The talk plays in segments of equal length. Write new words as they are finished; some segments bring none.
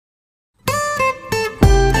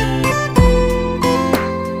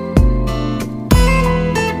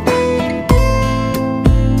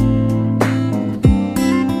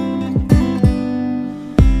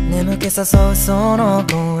誘うその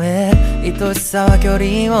声、愛しさは距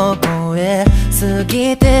離を超え過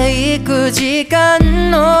ぎていく時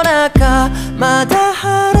間の中、まだ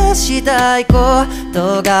話したいこ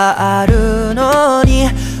とがあるのに、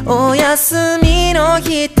お休みの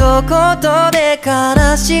一言で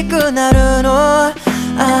悲しくなるの。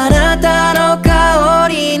あなたの香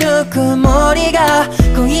りぬくもりが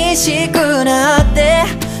恋しくなって、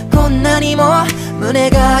こんなにも胸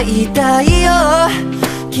が痛いよ。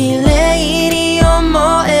綺麗に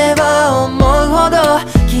思えば思うほど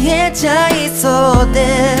消えちゃいそう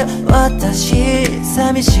で、私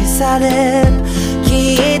寂しさで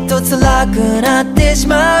きっと辛くなってし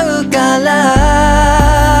まうか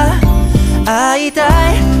ら、会いた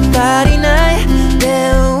い足りない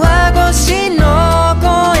電話越しの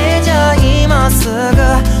声じゃ今す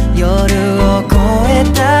ぐ夜を越え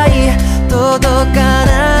たい、届か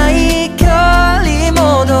ない距離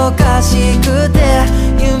もどかしくて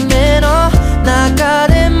夢の中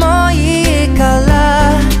でもいいか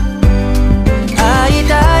ら、会い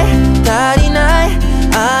たい足りない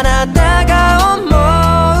あなたが思う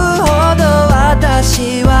ほど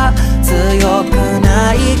私は強く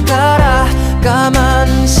ないから、我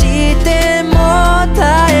慢しても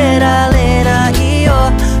耐えられない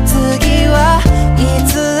よ。次はい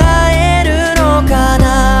つ会えるのか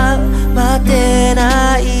な、待て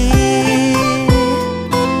ない。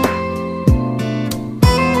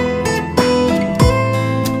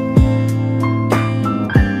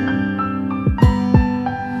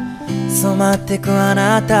染まってくあ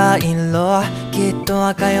なた色、きっと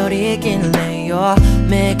赤より金麗よ。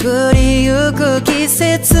巡りゆく季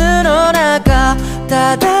節の中、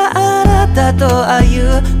ただあなたと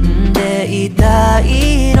歩んでいた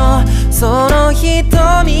いの。その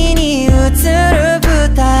瞳に映る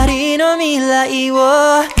二人の未来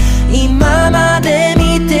を、今まで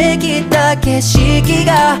見てきた景色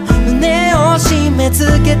が胸を締め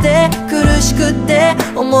付けて苦しくて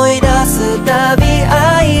思い出すたび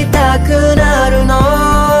会いたくなるの。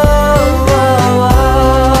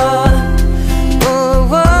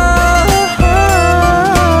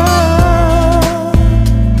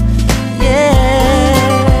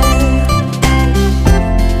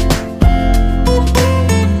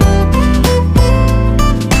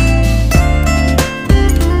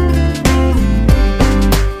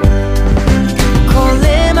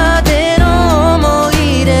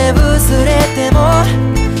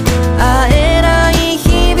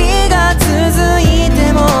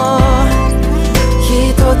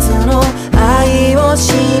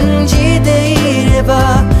信じていれ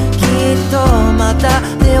ばきっとまた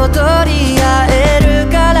手を取り合える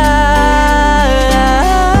から、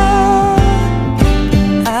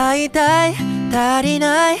会いたい足り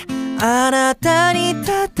ないあなたに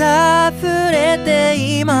ただ触れて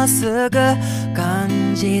今すぐ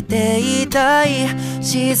感じていたい。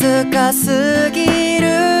静かすぎ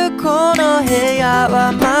るこの部屋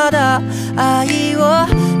はまだ愛を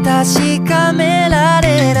確かめら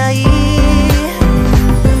れない。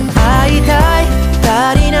会いたい